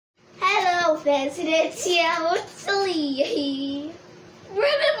fancy it, yeah, silly.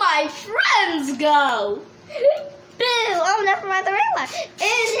 Where did my friends go? Boo! Oh, never mind the real one. And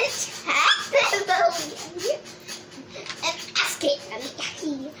it's happening. And asking.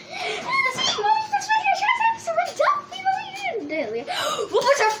 What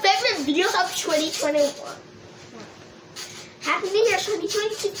was our favorite videos of 2021? Happy New Year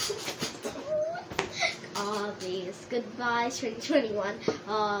 2022. All these goodbyes 2021.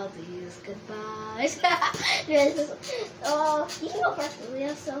 All these goodbyes. Oh, you can go first,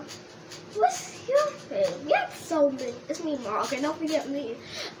 Aleah. So, what's your favorite? You have so many. It's me, Margaret. Don't forget me.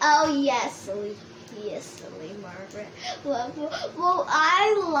 Oh yes, silly. Yes, silly Margaret. Well,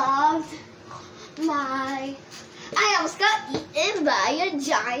 I loved my. I almost got eaten by a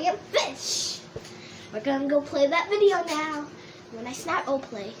giant fish. We're gonna go play that video now. When I snap, oh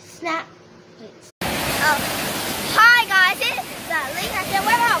play. Snap. Wait. Hi guys, it's Aleah.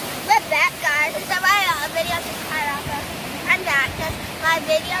 We're back, guys. So my video just cut off. I'm back because my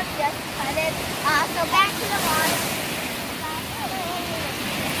video just cut it. So back to the water.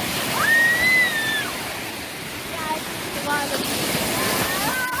 Guys, the water.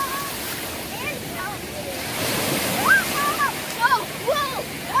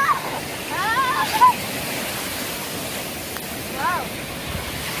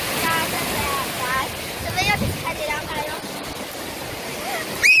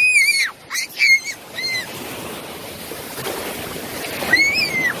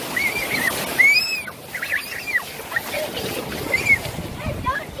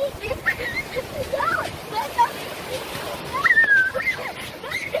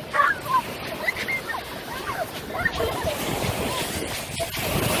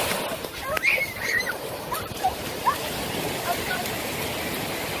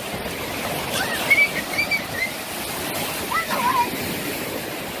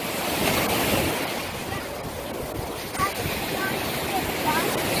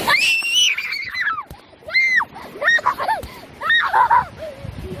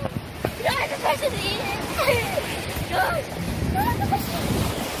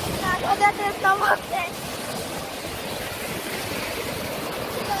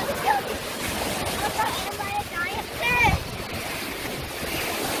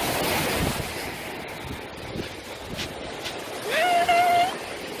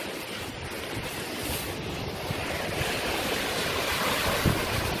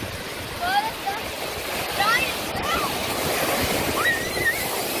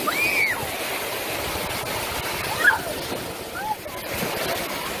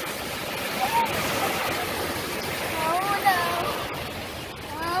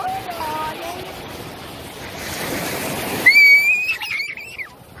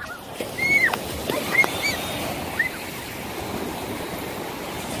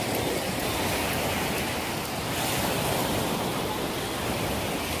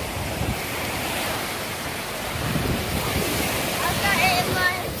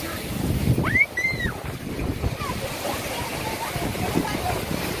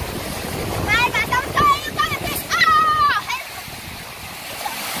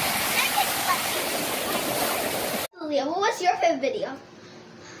 What was your favorite video?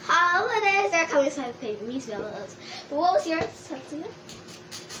 Holidays are coming, so I paid me fellas. But what was yours?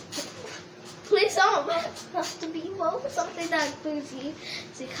 Please don't have to be something that bougie,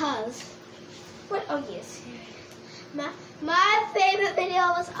 because what? Oh yes, my favorite video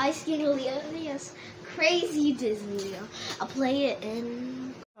was Ice King Aleah's Crazy Disney video. I'll play it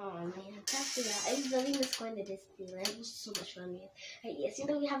in. Oh man, that's it. I really miss going to Disneyland. It was so much fun, man. Hey, yes, you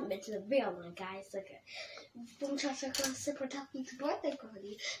know we haven't been to the real one, guys. Like a Boom Cha Circle Super Tuffy's birthday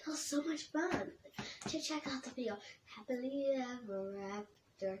party. That was so much fun. Check out the video. Happily ever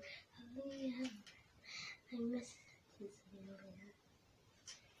after. Happily ever. I miss Disney.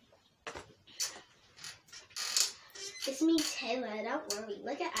 It's me, Taylor. Don't worry.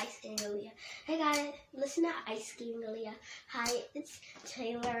 Look at Ice King Aleah. Hey guys, listen to Ice King Aleah. Hi, it's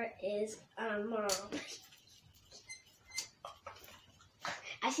Taylor. Is mom.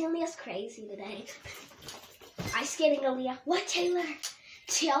 Ice King Aleah's crazy today. Ice Skating Aleah. What, Taylor?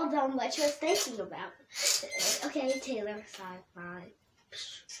 Tell them what you're thinking about. Okay, Taylor. Sci-fi.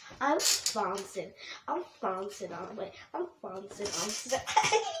 I'm bouncing. I'm bouncing on it. I'm bouncing.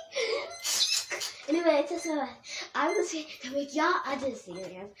 Anyway, just I was here to make y'all a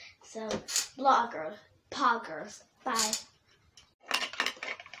Disneyland. So, bloggers, poggers, bye.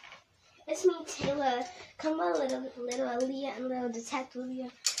 It's me, Taylor. Come on, little Aleah and little Detective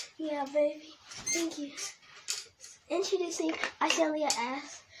Aleah. Yeah, baby. Thank you. Introducing Aleah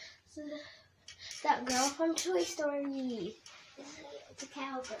as that girl from Toy Story. It's a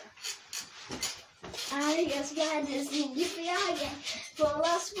cowgirl. I guess why Disney you feel again. Full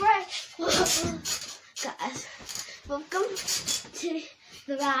of spray. Guys, welcome to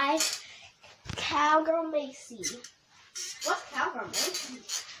the ride. Cowgirl Macy. What's Cowgirl Macy?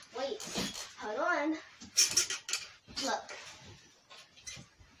 Wait, hold on. Look.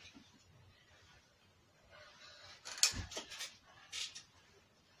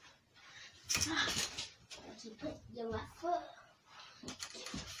 You put your left foot.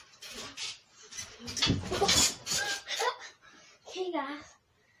 Okay, guys.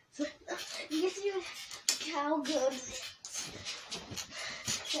 So you get your cowgirl.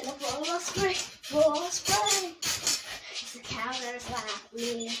 And a roll of spray. It's a cowgirl's life,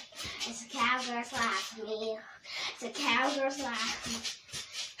 me. It's a cowgirl's life, me. It's a cowgirl's life.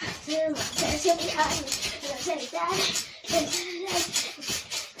 There's your behind me.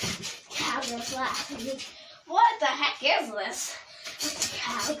 Cowgirl's life, me. What the heck is this? It's a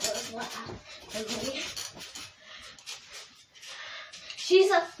cowgirl's life, me.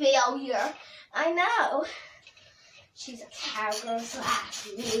 She's a failure. I know. She's a cowgirl's life,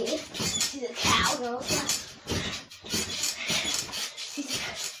 me. She's a cowgirl's life. She's a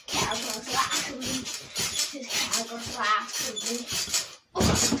cowgirl's life, me. She's a cowgirl's life, me.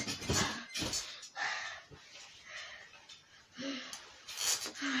 Oh.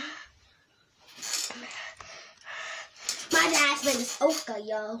 My dad's name is Oka,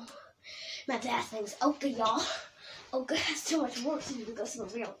 y'all. My dad's name is Oka, y'all. Oka has too much work to do to go to the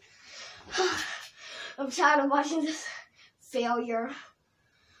real. I'm tired of watching this failure.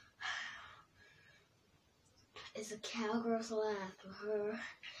 It's a cowgirl's laugh for her.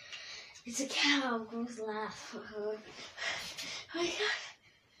 It's a cowgirl's laugh for her. Oh my God.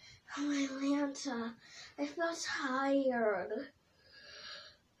 Oh my Atlanta. I feel tired.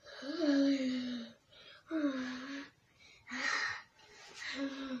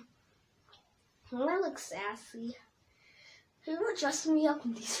 I look sassy. Who dressed me up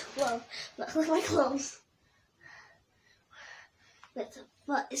in these clothes? Look like my clothes. What the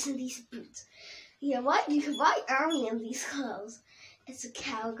fuck is in these boots? Yeah, why are we in these clothes? It's a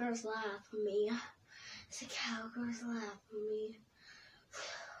cowgirl's laugh for me. It's a cowgirl's laugh for me.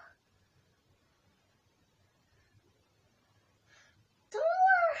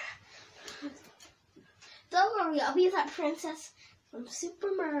 Don't worry, I'll be that princess from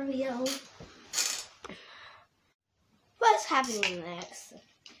Super Mario. What's happening next?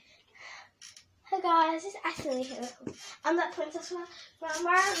 Hey guys, it's Ashley here. I'm that princess from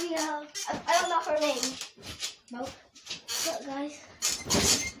Mario. I don't know her name. Nope. Look, guys.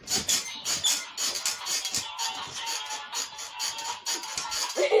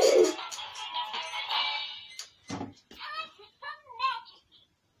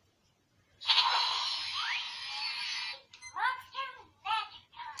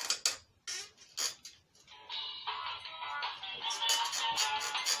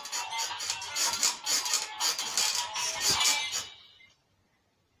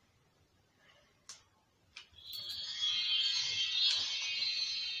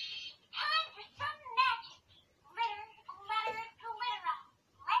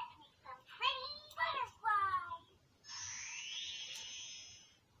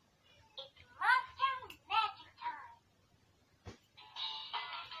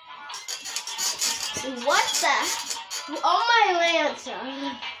 What the? Oh my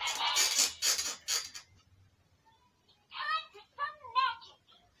lantern.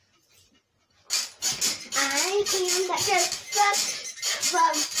 I am that princess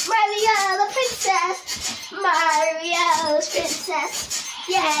from Mario the princess. Mario's princess.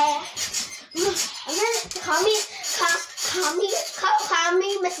 Yeah. I'm gonna call me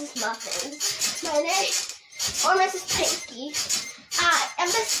Mrs. Muffins. My name or Mrs. Pinky. I am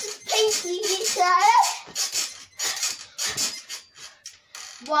Mrs. Pinky.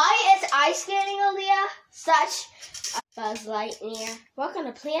 Why is ice skating, Aleah, such a Buzz Lightyear? Welcome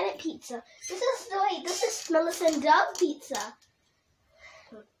to Planet Pizza. This is Melissa and Doug Pizza.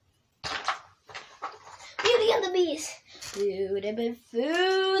 Beauty and the Beast. Beauty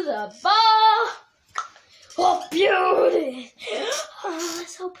before the ball. Oh, beauty. Oh,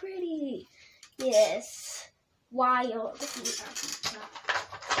 so pretty. Yes. Wild.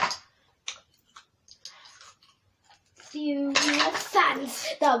 Few fans,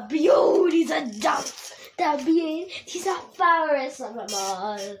 the beauty's a dance. The beauty's the fairest of them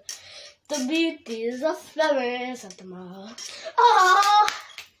all. The beauty is the fairest of them all. Oh,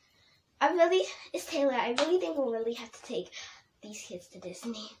 it's Taylor. I really think we'll really have to take these kids to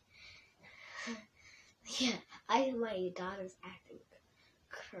Disney. Yeah, my daughter's acting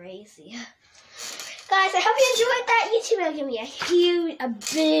crazy. Guys, I hope you enjoyed that YouTube video. Give me a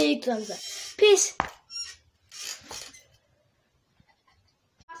big thumbs up. Peace.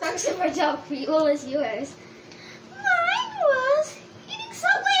 Super joke for you. What was yours? Mine was eating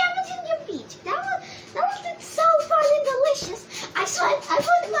Subway at Virginia Beach. That was so fun and delicious. I put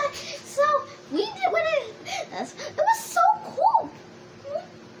we did what it was so cool.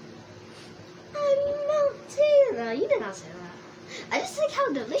 No, you did not say that. I just like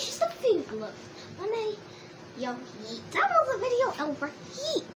how delicious the food looked. That was the video over.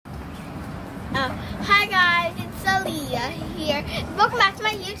 Hi guys, it's Aleah here. Welcome back to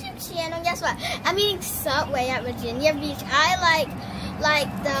my YouTube channel. Guess what? I'm eating Subway at Virginia Beach. I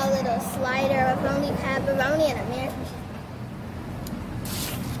like the little slider of only pepperoni and American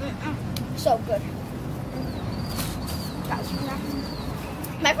cheese. So good.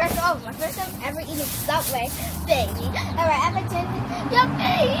 My first time ever eating Subway, baby. Alright, at Virginia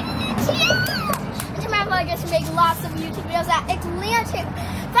Beach. And my vlog is to make lots of YouTube videos at Atlantic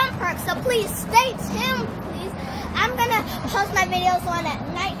Fun Park, so please stay tuned, please. I'm gonna post my videos on at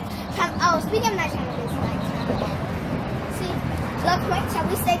night time. Oh, speaking of night time, it is night time. See, look, wait till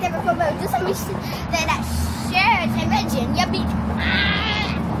we stay there before we do some research that shares in Virginia Beach.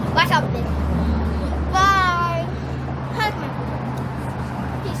 Watch out, baby. Bye. Hug me.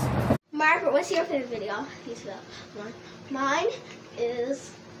 Peace. Margaret, what's your favorite video? Peace out. Mine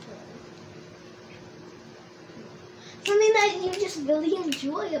is something that you just really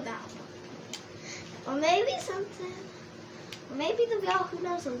enjoy about them. Or maybe something. Or maybe the girl who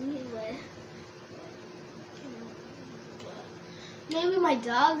knows a leeway. Maybe my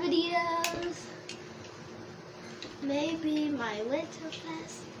dog videos. Maybe my winter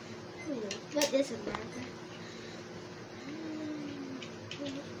fest. What is it, Margaret?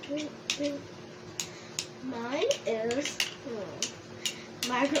 Mine is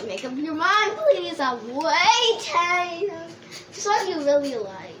Margaret, make up your mind, please. I'm waiting. Just what you really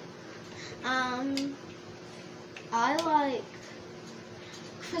like. I like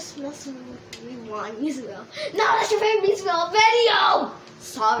Christmas Rewind music video. No, that's your favorite music video.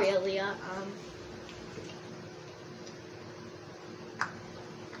 Sorry, Aleah.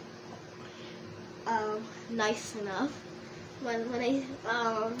 Nice enough. When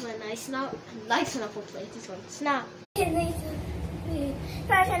I snap, nice enough will play this one. Snap. Okay.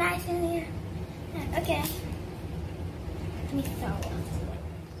 Me so.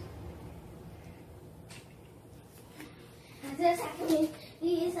 This happening.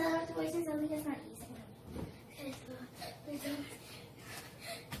 These are the voices of Aleah's not using them.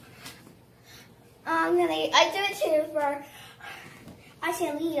 Okay, I do it too for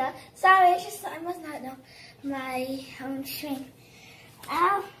Aleah. Sorry, it's just I must not know my own string.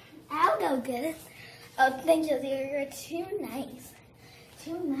 I'll go get it. Oh, thank you, Aleah. You're too nice.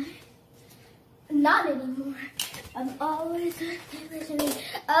 Too nice. Not anymore. I'm always listening.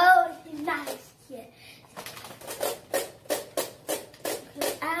 Oh, nice. Yeah.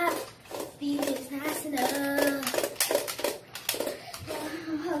 I'll be just nice enough.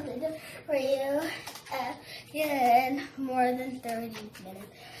 I'm holding it for you again. More than 30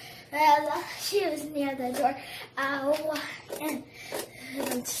 minutes. Well, she was near the door. I'll walk in.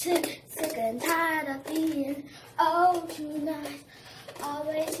 I'm sick and tired of being too nice.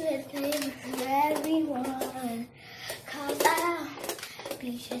 Always with me with everyone. 'Cause I'll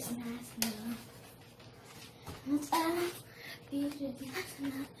be just nice enough. 'Cause I'll be just nice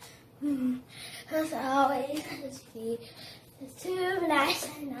enough. 'Cause I always just be just too nice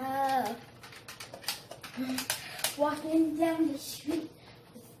enough. Walking down the street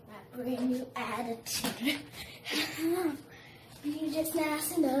with my brand new attitude. Be just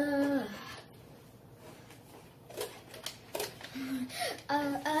nice enough.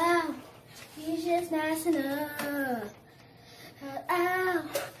 Be just nice enough.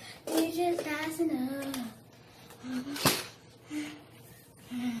 Be just nice enough.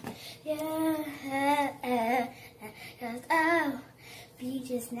 Yeah, 'cause I'll be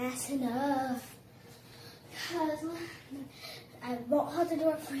just nice enough. 'Cause I won't hold the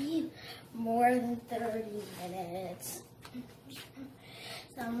door for you more than 30 minutes.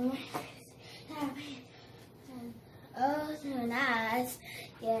 So, oh, so nice.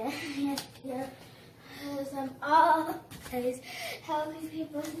 Yeah. 'Cause I'm always helping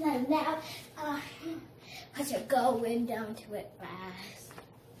people now. 'Cause you're going down to it fast.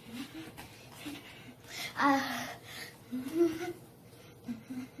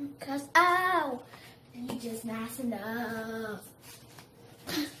 'Cause I'll be just nice enough.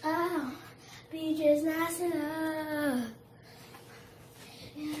 'Cause I'll be just nice enough.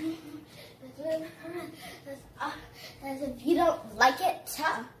 As if you don't like it,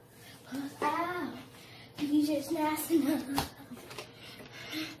 I'll be just nice enough.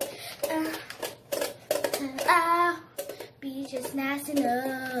 I'll be just nice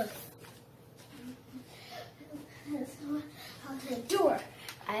enough. So I'll the door.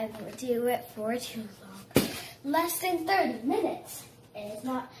 I will do it for too long. Less than 30 minutes. And it's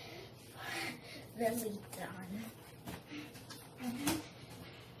not really done.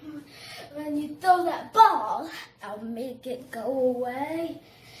 When you throw that ball, I'll make it go away.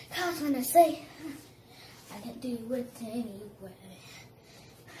 Cause when I say, I can do it anyway.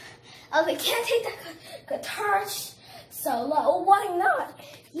 Oh, we can't take the guitar solo. Why not?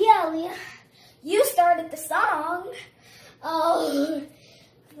 Yeah, Aleah, you started the song. Oh,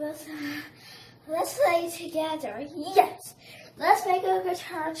 let's play together. Yes, let's make a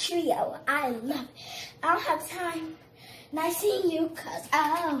guitar trio. I love it. I don't have time. Nice seeing you, cause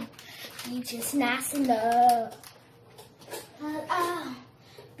I'll be just nice enough. I'll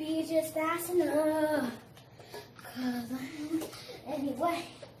be just nice enough. Cause anyway,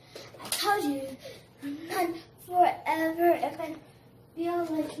 I told you, not forever if I feel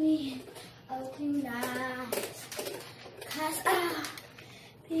like me. Oh, tonight. Cause I'll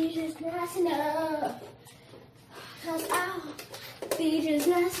be just nice enough. Cause I'll be just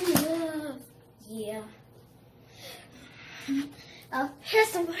nice enough. Yeah. Oh,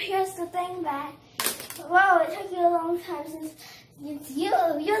 here's the thing that, whoa, it took you a long time since you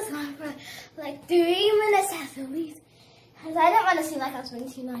was gone for like 3 minutes at least. Cause I didn't want to seem like I was being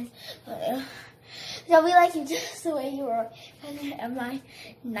too nice, but so we like you just the way you are. Am I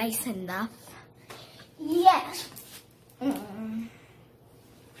nice enough? Yes.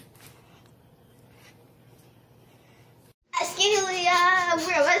 Aleah,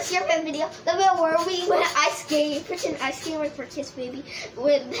 what's your favorite video? The video where we went ice skating, pretend ice skating for Kiss Baby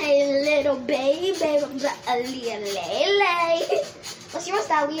with a little baby, Aleah Lele. What's yours,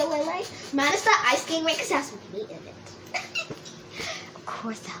 Aleah Lele? Mine is the ice skating rink because it has me in it. Of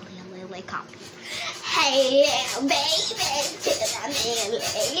course, Aleah Lele copy. Hey, baby,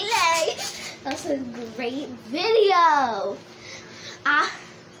 Lele. That's a great video.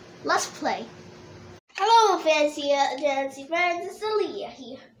 Let's play. Hello, fancy dancy friends. It's Aleah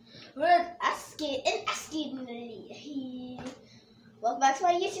here. We're asking Aleah here. Welcome back to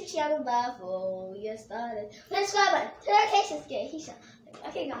my YouTube channel. Before we get started, let's go back to our cases game.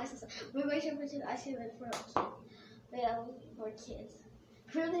 Okay, guys, we're going to pretend ice cream for a kid. Yeah, for kids.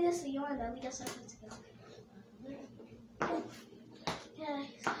 Really, this video and then we just start to go. Okay,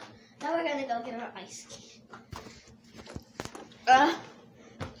 so now we're gonna go get our ice cream.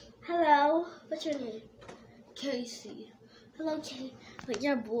 Hello. What's your name? Casey. Hello, Casey. But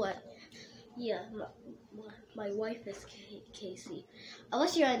you're a boy. Yeah, my wife is Casey.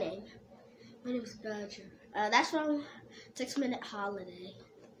 What's your name? My name is Badger. That's from 6 Minute Holiday.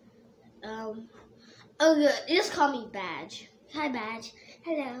 Oh, good. You just call me Badge. Hi, Badge.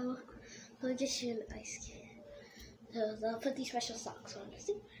 Hello. We'll get you an ice cream. So I'll put these special socks on.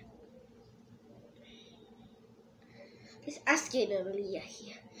 See? Let's ice skate Aleah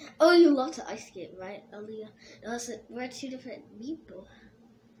here. Oh, you love to ice skate, right, Aleah? We're 2 different people.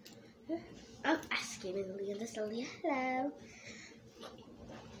 I'm ice skating Aleah. This Aleah.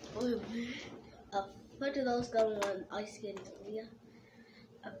 Hello. What do those go on ice skating Aleah?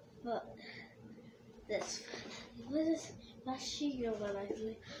 But this. What is that shoe you're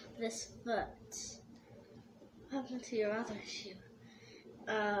wearing? This foot. What happened to your other shoe?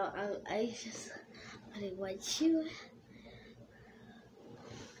 I just put a white shoe.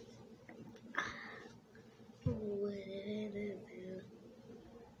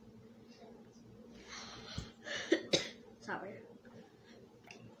 Sorry.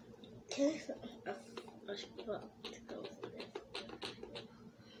 Okay, so I should put go for this.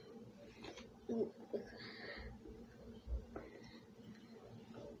 Ooh.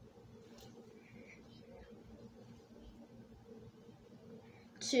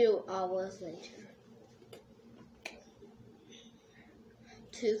 2 hours later.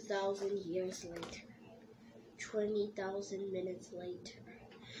 2,000 years later. 20,000 minutes later.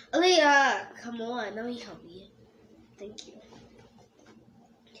 Aleah, come on, let me help you. Thank you.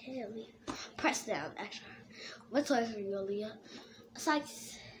 Okay, Aleah. Press down, extra. What size are you, Aleah? A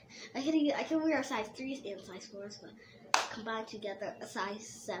size. I can wear a size 3 and size 4s, but combined together a size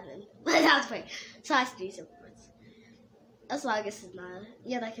 7. That's right. Size 3s and 4s. As long as it's not.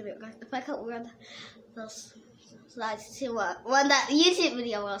 Yeah, that can be. If I could wear those size 2 one that YouTube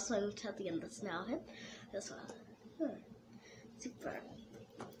video where I'll swim till the end of the snow. This one. Super.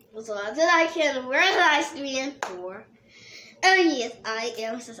 So then I can wear size 3 and 4. Oh yes, I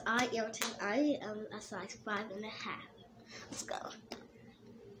am. Since I am a size 5.5. Let's go.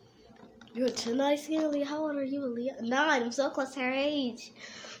 You're too nice, Aleah. How old are you, Aleah? 9. I'm so close to her age.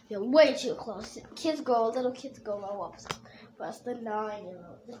 You're way too close. Little kids go low up. plus the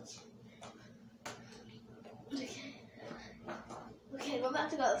 9-year-old. Okay, we're about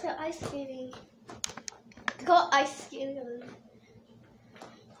to go. Let's go ice skating. Go ice skating.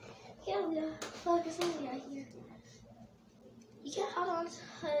 Yeah, focus on the right here. You can hold on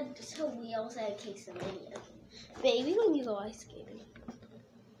to wheels in case of any. Baby, when you go ice skating.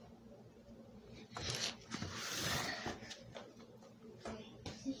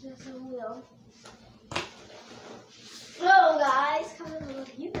 There's a wheel. Hello, guys. Come on, look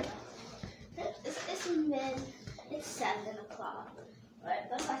at you. It's mid. It's 7 o'clock. Right,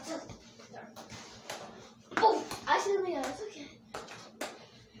 that's like to start. Oh, I see the wheel. It's okay.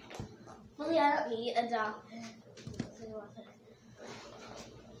 Well, yeah, I don't need a doctor.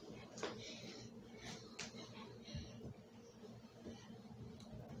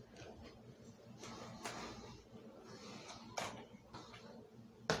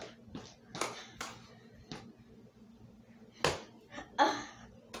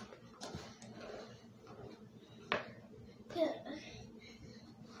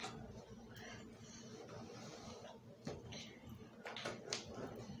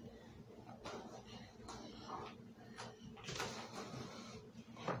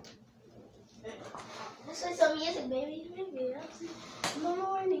 Let's play some music, baby. Maybe I'll see in the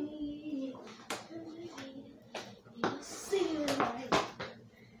morning. You'll see it right.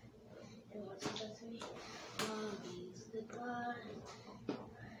 And once you touch me, Mommy's the God.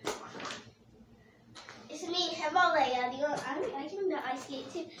 It's me, Aleah. I can do ice skate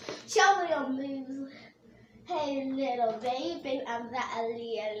too. Show me your moves. Hey, little baby, I'm the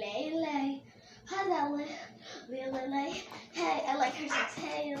Aleah. Hi, Aleah. Hey, I like her sex.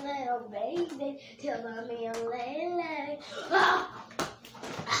 Hey, little baby, tell mommy I'm Aleah. Oh!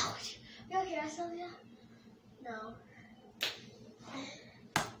 Ouch! You okay, Aleah? No.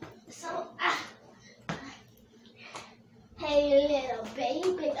 So, hey, little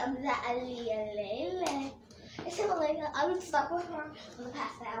baby, I'm the Aleah. It's Aleah. I would stop with her for the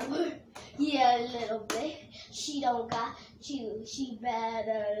past hour. Yeah, little baby, she don't got you. She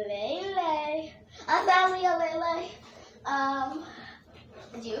better lay. I'm Aleah.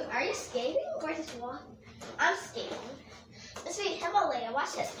 Are you skating or just walking? I'm skating. Let's see, Aleah.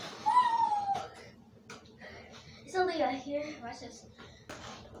 Watch this. It's Aleah here. Watch this.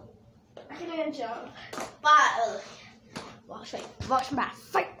 I can even jump. But watch my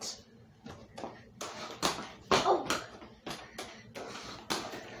fight. Oh.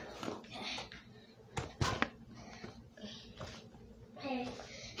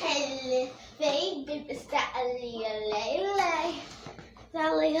 Hey, baby, it's that Aleah.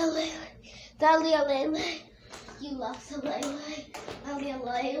 Aleah. You love to lay.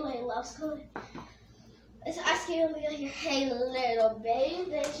 Aleah loves going. It's asking Aleah here. Hey, little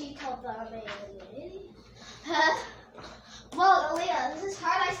baby, she called me lady. Huh? Whoa, Aleah, this is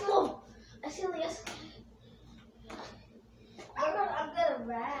hard. I see Aleah's. I'm gonna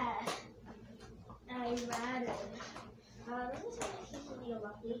ride. I ride it. This is really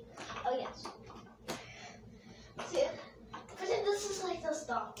lucky. Oh yes. See, pretend this is like those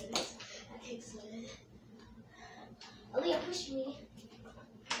dolphins. That takes a minute. Aleah, push me.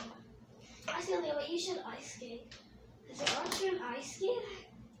 I see Aleah, but you should ice skate. Aren't you an ice skater?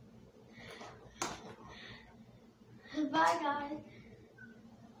 Bye, guys.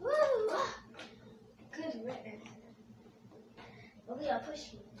 Woo! Good riddance. Aleah, push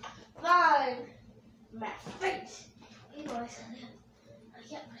me. Fine. My face. You know, I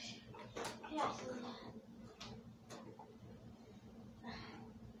can't push you. Yeah,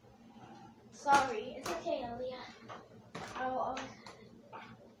 sorry, it's okay, Aleah. I will always.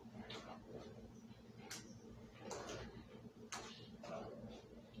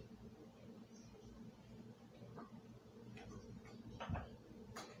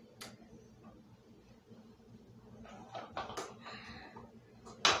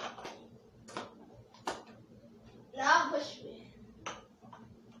 Now push me.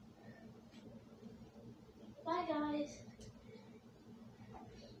 Bye, guys.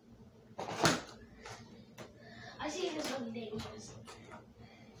 I see this is really dangerous.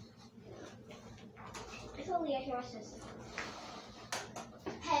 It's only I can watch this.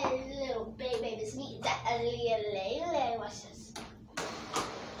 Hey, little baby, this me, that Aleah. Watch this.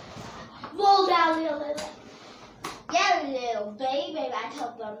 Roll down, Aleah. Yeah, little baby, I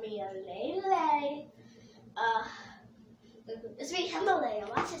told them me Aleah. It's me, Aleah.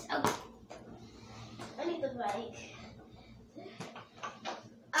 Watch this. Oh, I need the bike.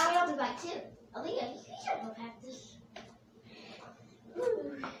 I want the bike too. Aleah, you should go practice.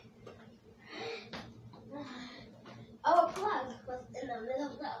 Oh, a plug was in the middle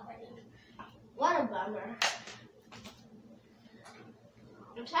of the rain. What a bummer.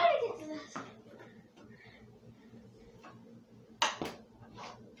 I'm trying to get to this.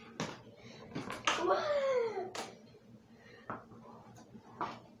 What?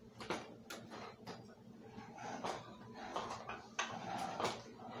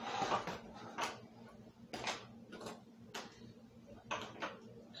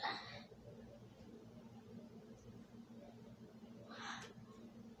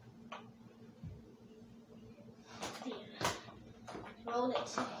 Hold it.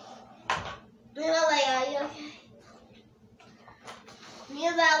 Aleah, are you okay? Me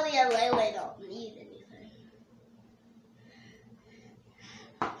and Aleah and Layla don't need anything.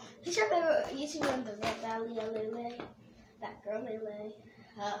 Who's your favorite YouTuber on the red? Aleah, Layla? That girl, Layla?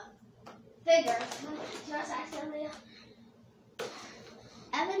 Figure. Should I ask Aleah?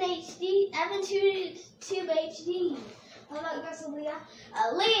 Evan HD? Evan Tube HD. What about girls, Aleah?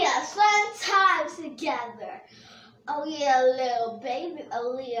 Aleah, spend time together. Oh yeah, little baby,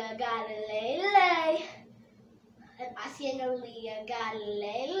 Aleah got a lay. And I see an Aleah got a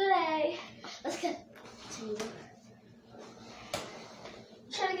lay. Let's continue.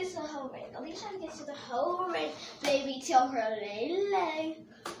 I'm trying to get to the whole ring. Aleah's trying to get to the whole ring. Baby, tell her lay.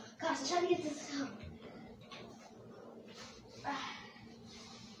 Gosh, I'm trying to get to the whole ring.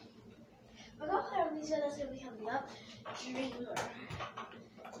 We're going to play a music that's going to be coming up. Dreamer.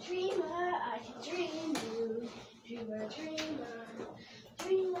 Dreamer, I can dream you. Dreamer, dreamer,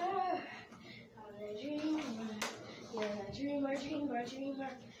 dreamer, I'm a dreamer. You're a dreamer, dreamer,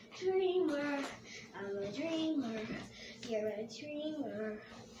 dreamer, dreamer. I'm a dreamer. You're a dreamer.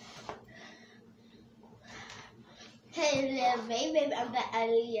 Hey, little baby, I'm the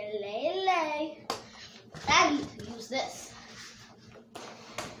Aleah Lay. I need to use this.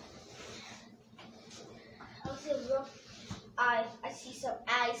 I see some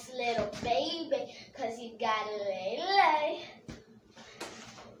ice, little baby, cause you got a lay.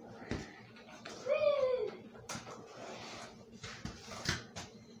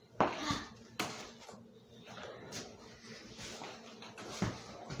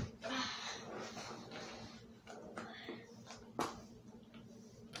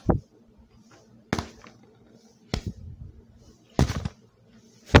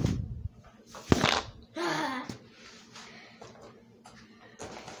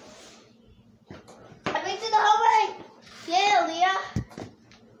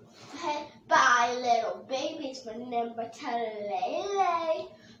 Remember to lay.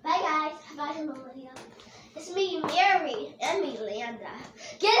 Bye guys. Bye to Aleah. It's me, Mary, and me, Landa.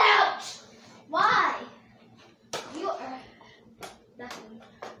 Get out! Why? You are nothing.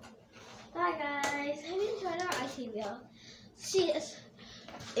 Bye guys. Have you enjoyed our IT video? See us.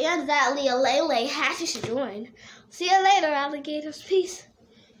 And that Aleah Lay has to join. See you later, alligators. Peace.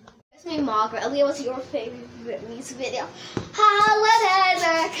 It's me, Margaret. Aleah, what's your favorite music video? Holidays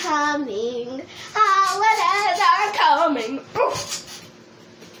are coming. Holidays are coming. Oof.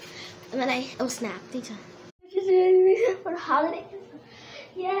 And then oh snap, teacher. For the holidays.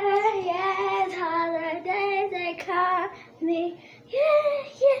 Yes, holidays are coming.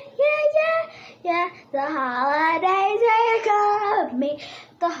 Yeah. The holidays are coming.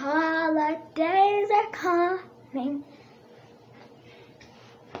 The holidays are coming.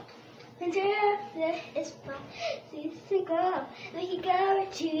 And it's fun to go. We can go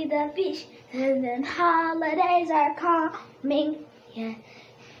to the beach, and then holidays are coming. Yeah.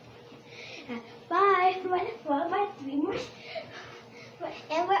 Bye. 1, 3 more.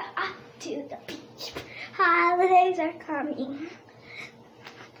 And we're off to the beach. Holidays are coming.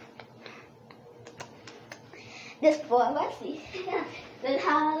 This 4, 1, 3. The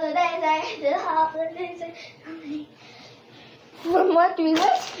holidays are coming. 1 more, 3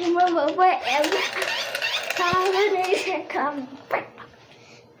 more, 4, and holidays are coming.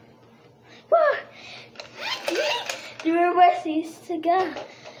 3 more seats to go.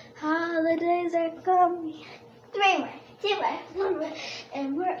 Holidays are coming. 3 more, 2 more, 1 more,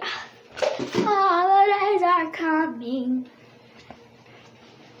 and we're off. Holidays are coming.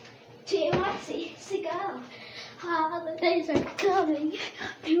 2 more seats to go. Holidays are coming.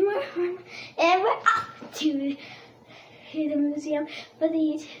 3 more, and we're off to the museum for the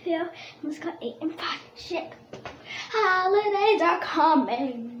YouTube video. Let's go 8 and 5. Shit. Holidays are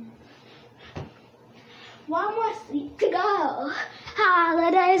coming. 1 more sleep to go.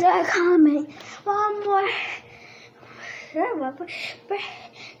 Holidays are coming. 1 more.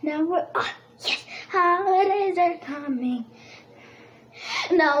 Now we're on. Yes. Holidays are coming.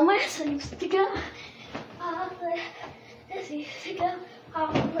 No more sleeps to go. Holidays to go.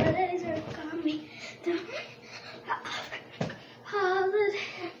 Holidays are coming.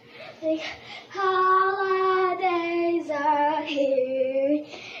 Holidays are here.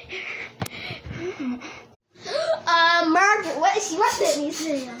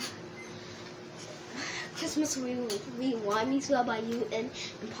 Christmas Rewind Me Well by you and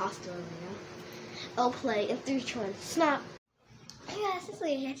Imposter Aleah. I'll play in 3, 2, 1, snap. Hey guys, it's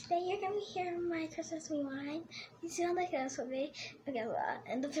Aleah. Today you're gonna be hearing my Christmas Rewind. You sound like this with me. Okay,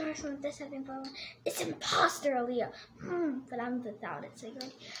 and the first one this having fun. It's Imposter Aleah. But I'm without it, so you're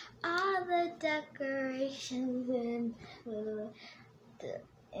like, all the decorations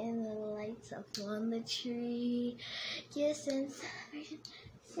and the lights up on the tree. Yes, and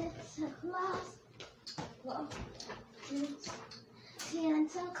Santa Claus. Well,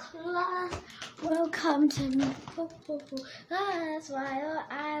 Santa Claus, welcome to me. That's why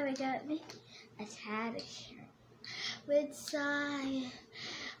I got me a tattoo with sign.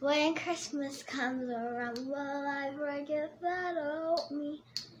 When Christmas comes around, will I forget that old me?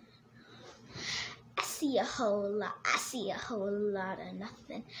 I see a whole lot of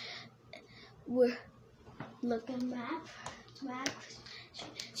nothing. We're looking map.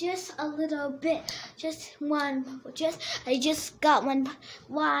 Just a little bit, I just got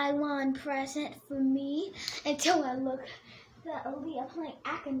one present for me until I look at Aleah playing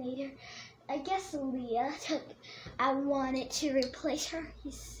Akinator. I guess Aleah I wanted to replace her,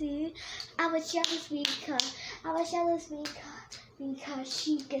 you see. I was jealous because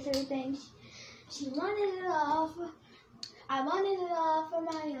she gets everything. She wanted it all. I wanted it all for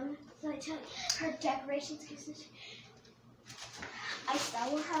my own. So I took her decorations. I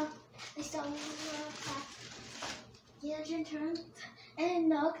stole her and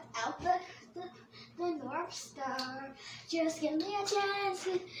knocked out the North Star. Just give me a chance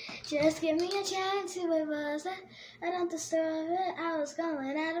to it was I don't deserve it. I was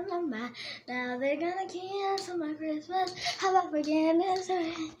going out of my mind. Now they're gonna cancel my Christmas. How about forgiveness?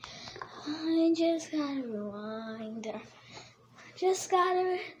 I just gotta rewind. Just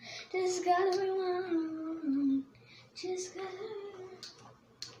gotta rewind.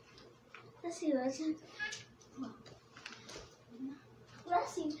 Let's see what's in.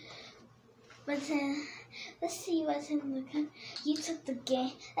 Let's see what's in the gun. You took the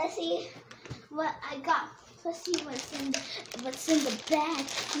game. Let's see what I got. Let's see what's in the bag.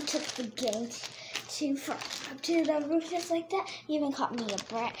 You took the game up to the roof just like that. You even caught me a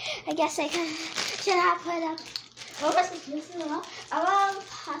brat. I guess I should have put up. What was this? I love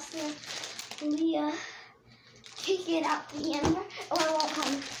pasta. Aleah, kick it out the ember, or I won't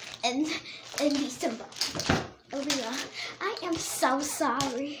come in December. Aleah, I am so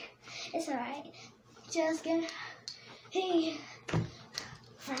sorry. It's alright. Just get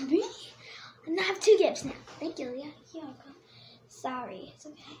from me. And I have 2 gifts now. Thank you, Aleah. You're welcome. Sorry, it's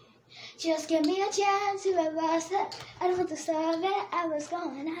okay. Just give me a chance to reverse it. I don't deserve it. I was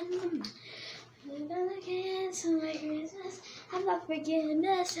going out of my mind. I'm gonna cancel my Christmas. I'm not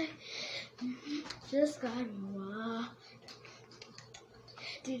forgiveness. Just gotta walk.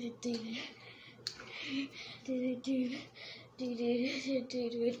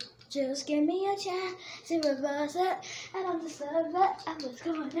 Just give me a chance to reverse it. I don't deserve it. I was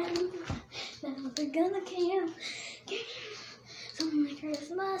going out. Now they're gonna cancel my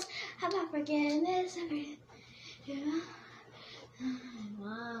Christmas. How about forgiveness?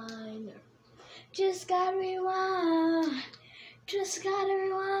 Just gotta rewind.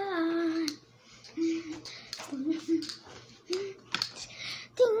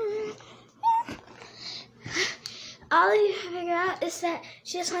 All you figure out is that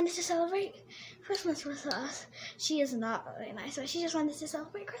she just wanted to celebrate Christmas with us. She is not very nice, but she just wanted to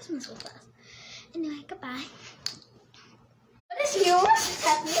celebrate Christmas with us. Anyway, goodbye. What is yours?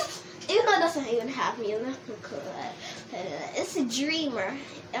 Have you? Even though it doesn't even have me in it. It's a dreamer.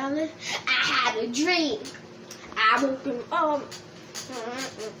 I had a dream. I woke up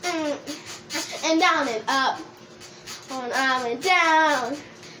and down and up, and down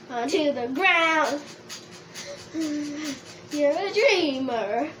onto the ground. You're a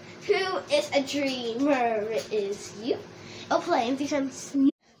dreamer. Who is a dreamer? It is you. I'll play in defense.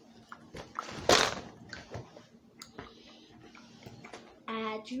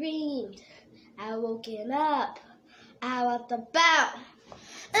 I dreamed. I woken up. I was about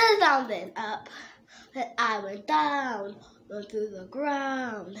and down and up. But I went down onto the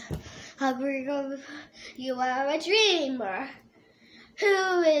ground. You are a dreamer.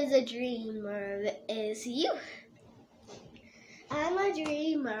 Who is a dreamer? It is you. I'm a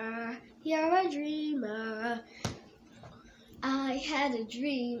dreamer. You're a dreamer. I had a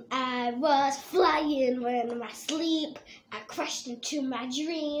dream. I was flying in my sleep. I crashed into my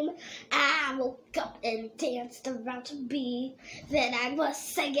dream. I woke up and danced around to be. Then I was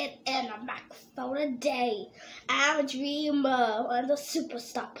singing in a microphone a day. I'm a dreamer when the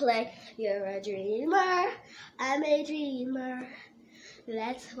superstar play. You're a dreamer. I'm a dreamer.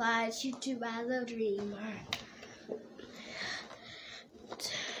 Let's watch you do as a dreamer.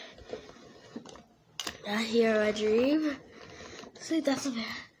 I hear a dream. See, that's a bit.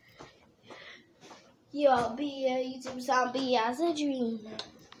 You'll be a YouTube zombie as a dreamer.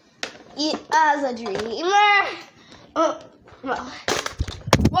 As a dreamer. Oh, well.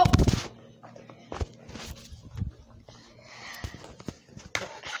 Whoa.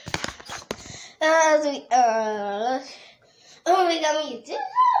 As we we got me YouTube.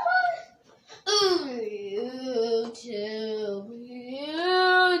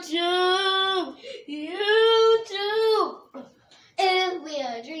 If we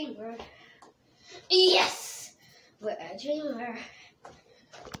are a dreamer, yes, we're a dreamer.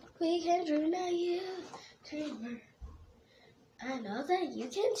 We can dream now, you dreamer. I know that you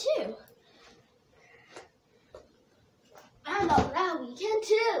can too. I know that we can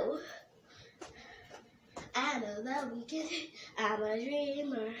too. I know that we can. I'm a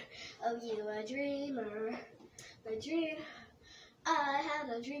dreamer. Oh, you a dreamer. A dream. I had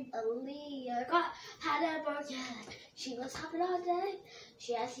a dream. Aleah had a birthday. She was happy all day.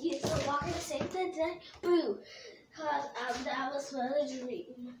 She asked you to walk in the same day. Boo. Cause that was for a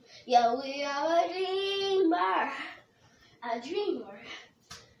dream. Yeah, we are a dreamer. A dreamer.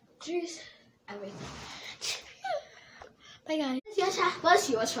 Dreams. Everything. Bye guys. What's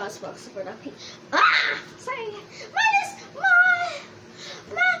your responsibility for the people? Sorry.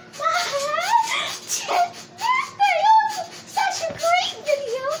 Such a great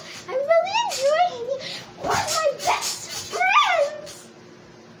video. I'm really enjoying it. One of my best friends.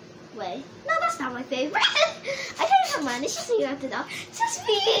 Wait, no, that's not my favorite. I can't have mine. It's just you at the dog. Just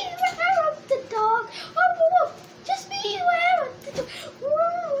beware of the dog. Oh, just beware of the dog.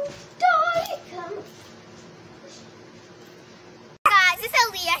 Dog, come. It's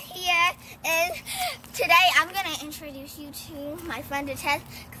Aleah here, and today I'm going to introduce you to my friend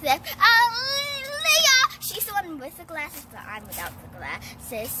Detective Aleah. She's the one with the glasses, but I'm without the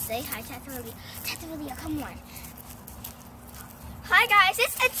glasses. Say hi, Detective Aleah, come on. Hi guys,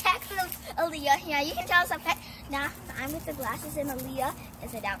 it's Detective Aleah here. You can tell us okay. Now I'm with the glasses and Aleah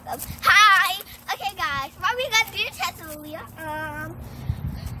is without them. Hi! Okay guys, what are we going to do, Detective Aleah?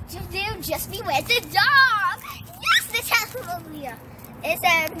 Just beware the dog! Yes, Detective Aleah! It's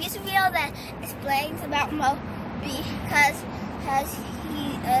a music video that explains about Mo because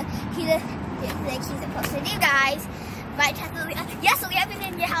he thinks he's supposed to do, guys. Right, yes, we have been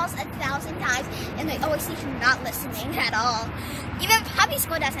in your house 1,000 times, and I always see him not listening at all. Even puppy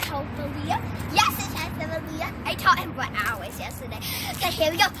school doesn't help Aleah. Yes, it's Aleah. I taught him for hours yesterday. Okay,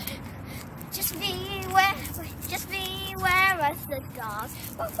 here we go. Just beware of the dog.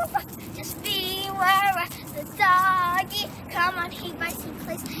 Just beware of the doggy. Come on, he bites, he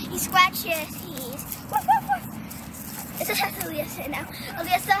plays, he scratches, It's a Aleah now.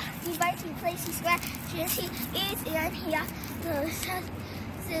 Aleah, he bites, he plays, he scratches, he eats, and he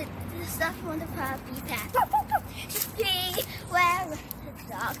the stuff on the puppy pad. Just beware of the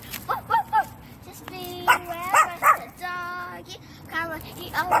dog. Just beware of the doggy. Come on,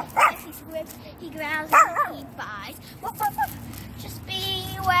 he always bites, he squirts, he growls, and he bites. Just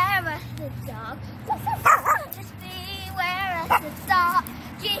beware of the dog. Just beware of the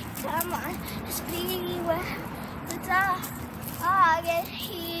doggy. Come on, just beware of the dog. And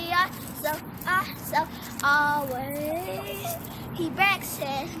he so always he backs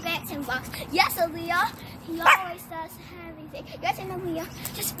and walks. Yes, Aleah, he always does everything. Yes, and Aleah,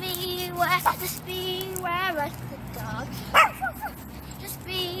 just beware of the dog. Just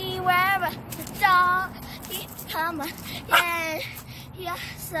beware of the dog. He come on, he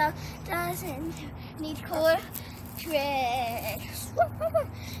also doesn't need cool tricks.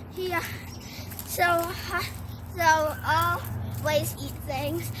 He so always eat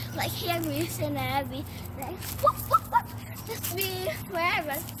things like hamburgers and everything. Just beware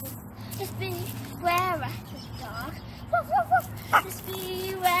of the dog. Just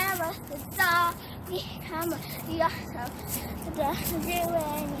beware of the dog. Come on, he also doesn't do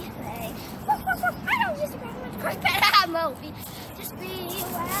anything. I don't just very much quick that movie. Just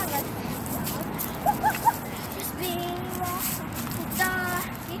beware of the dog. Just beware of the dog.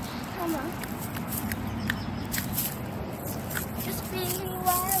 Come on. Just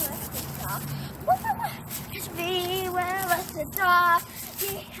beware of the dog. Just beware of the dog.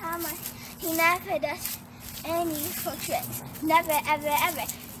 Come on. He never does any useful tricks. Never, ever, ever.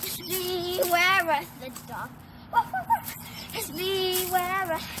 Just beware of the dog. Just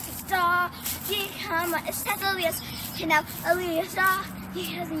beware of the dog. Come on. It's Aleah's. You know, Aleah's dog. He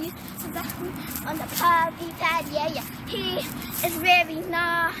hasn't used the bathroom on the puppy pad. Yeah. He is very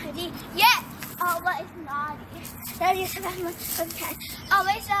naughty. Yeah. always naughty. That is okay.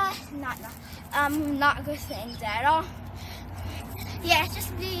 Always not good things at all. Yeah,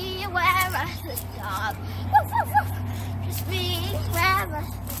 just beware of the dog. Woof, woof, woof. Just beware of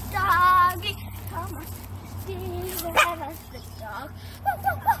the doggy. Come on, just beware of the dog. Woof,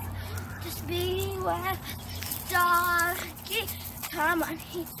 woof, woof. Just beware of the doggy. Come on,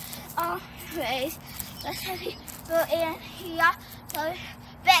 he always. Let's have you go in here. So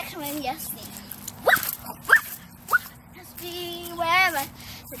back when you sleep. Woof, woof, woof. Just beware of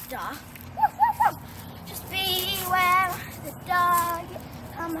the dog. Woof, woof, woof. Just beware of the dog.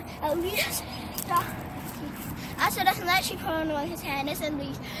 Come on, Aleah's dog. I should have let you put on his harness and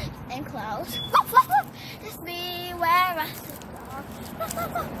leash and clothes. Woof, woof, woof. Just beware of the dog. Woof,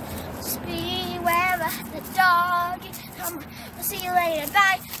 woof, woof. Just beware of the dog. Come on, we'll see you later.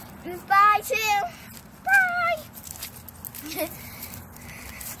 Bye. Bye, too. Bye.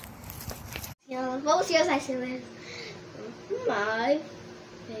 What was yours, actually? My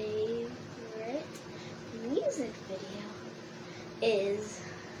favorite music video is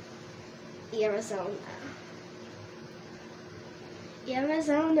Arizona.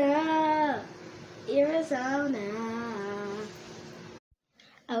 Arizona. Arizona.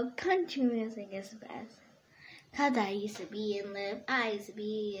 Oh, country music is best. Cause I used to be in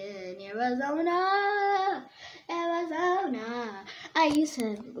Arizona, Arizona. I used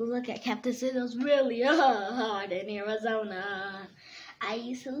to look at cactus, it was really hard in Arizona. I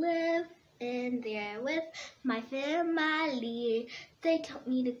used to live in there with my family. They told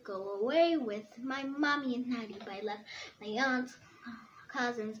me to go away with my mommy and daddy, but I left my aunts,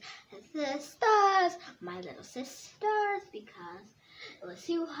 cousins, and sisters, my little sisters, because it was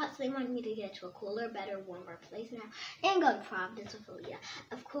too hot, so they wanted me to get to a cooler, better, warmer place now and go to Providence with Aleah.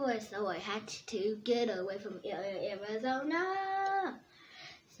 Of course, so I had to get away from Arizona.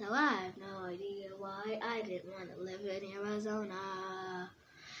 So I have no idea why I didn't want to live in Arizona.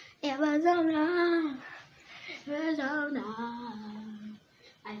 Arizona. Arizona.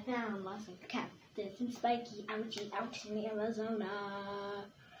 I found lots of cactus and spiky ouchie ouch in Arizona.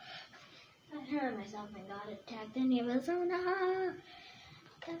 I hurt myself and got attacked in Arizona.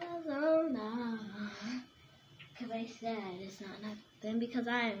 Arizona. Because I said it's not nothing because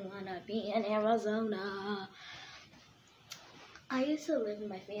I want to be in Arizona. I used to live with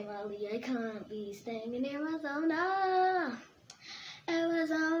my family. I couldn't be staying in Arizona.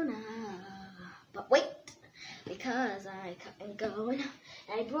 Arizona. But wait, because I couldn't go and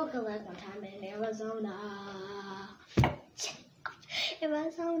I broke a leg one time in Arizona.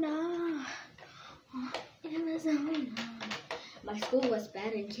 Arizona, Arizona. My school was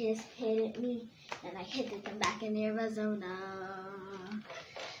bad and kids hated me, and I hated them back in Arizona.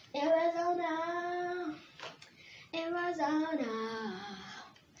 Arizona, Arizona.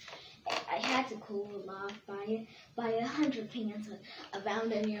 I had to cool off by 100 pants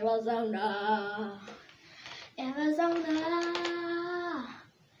around in Arizona. Arizona,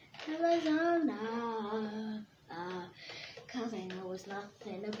 Arizona. Cause I know it's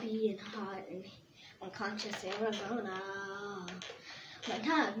nothing to being hot and unconscious Arizona. My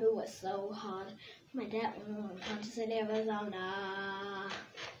dad knew it was so hard. My dad was unconscious in Arizona.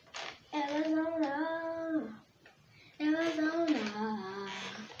 Arizona. Arizona.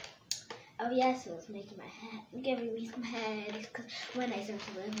 Oh yes, it was making my head, giving me some headaches cause when I started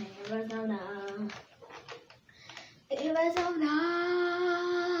to live in Arizona. Arizona.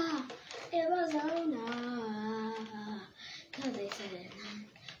 Arizona. Cause they said,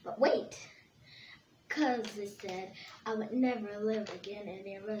 but wait, cause they said I would never live again in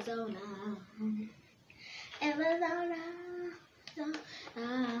Arizona. Arizona.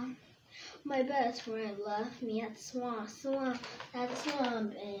 My best friend left me at the swamp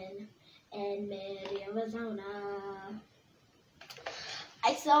in mid-Arizona.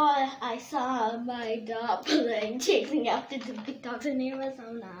 I saw my dog playing, chasing after the big dogs in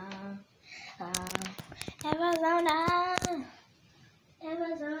Arizona. Arizona,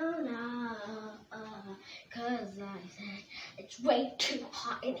 Arizona, cause I said it's way too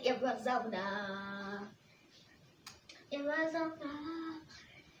hot in Arizona. Arizona,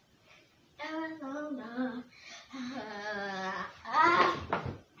 Arizona,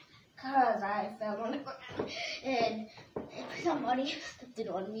 cause I fell on the ground and somebody stepped it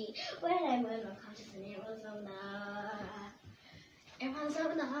on me when I went unconscious in Arizona.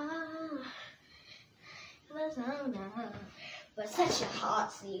 Arizona. Arizona, but such a hot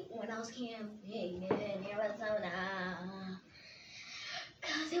seat when I was camping in Arizona.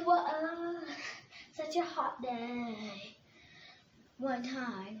 Cause it was such a hot day. One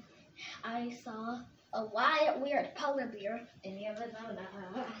time, I saw a weird polar bear in Arizona.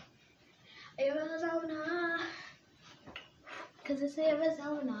 Arizona, 'cause it's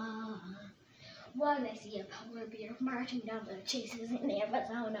Arizona. When I see a polar bear marching down the chases in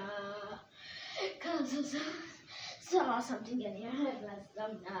Arizona, 'cause I saw something in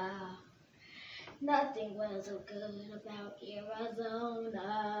Arizona. Nothing was so good about Arizona.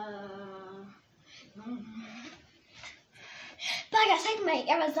 But I guess like my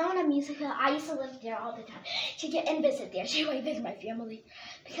Arizona musical, I used to live there all the time to get and visit there to visit my family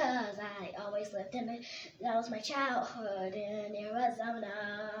because I always lived in it. That was my childhood in Arizona.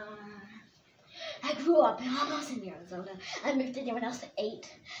 I grew up almost in Arizona. I moved there when I was 8.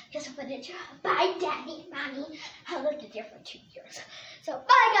 Guess what I did? Bye, Daddy, Mommy. I lived there for 2 years. So,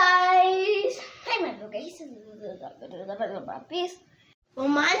 bye, guys. Hey, my little guys. Peace. Well,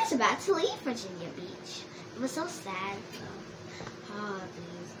 mine is about to leave Virginia Beach. It was so sad, though. All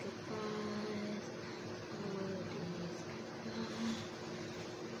these goodbyes. All these goodbyes.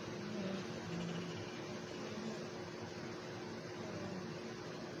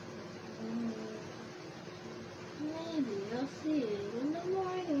 Maybe I'll see you in the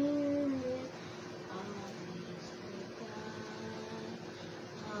morning. All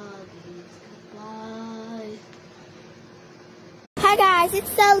these goodbyes. Hi guys,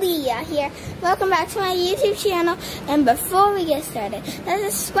 it's Aleah here. Welcome back to my YouTube channel. And before we get started, there's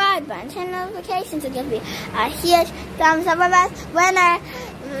a subscribe button, turn notifications to give me a huge thumbs up. We're in our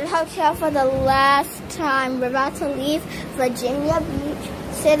hotel for the last time. We're about to leave Virginia Beach.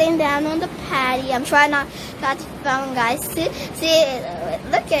 Sitting down on the patio. I'm trying not to film, guys. See,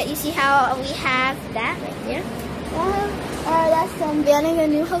 look at, you see how we have that right there? That's building a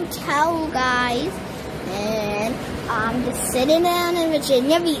new hotel, guys. And I'm just sitting down in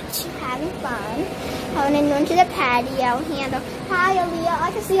Virginia Beach, having fun. Going into the patio handle. Hi, Aleah.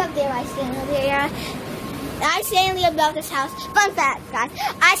 I can see up there. I stand there. I Aleah built this house. Fun fact, guys.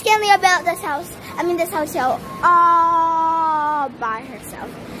 I Aleah built this house. This hotel all by herself.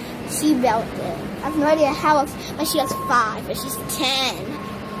 She built it. I have no idea how else, but she was 5, but she's 10.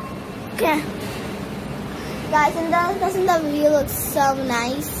 Okay. Guys, and doesn't the view look so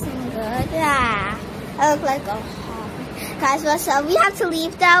nice and good? Yeah. I look like a home. Guys, well, so we have to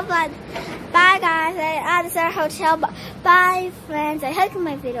leave now, but bye, guys. This is our hotel. Bye, friends. I hope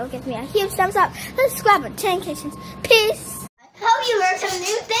my video gives me a huge thumbs up. Subscribe and turn notifications. Peace. Hope you learned some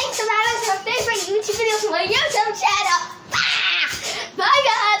new things about us, your favorite YouTube videos on my YouTube channel. Bye,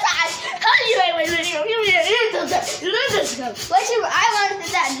 guys. I learned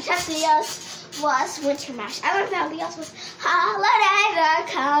that Aleah's was Winter Mash. I learned that Aleah's was Holiday the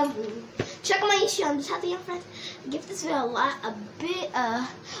Come. Check out my YouTube channel, Aleah, friends. Give this video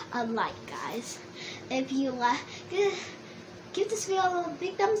a like, guys. If you like, give this video a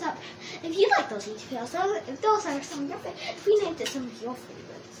big thumbs up. If you like those YouTube videos, if those are some of your favorites, if we named it some of your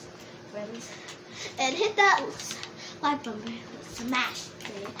favorites, friends, and hit that like button, smash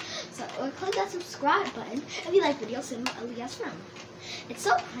it. So, or click that subscribe button if you like videos in Aleah's room. It's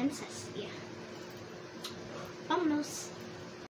so princessy. Vámonos.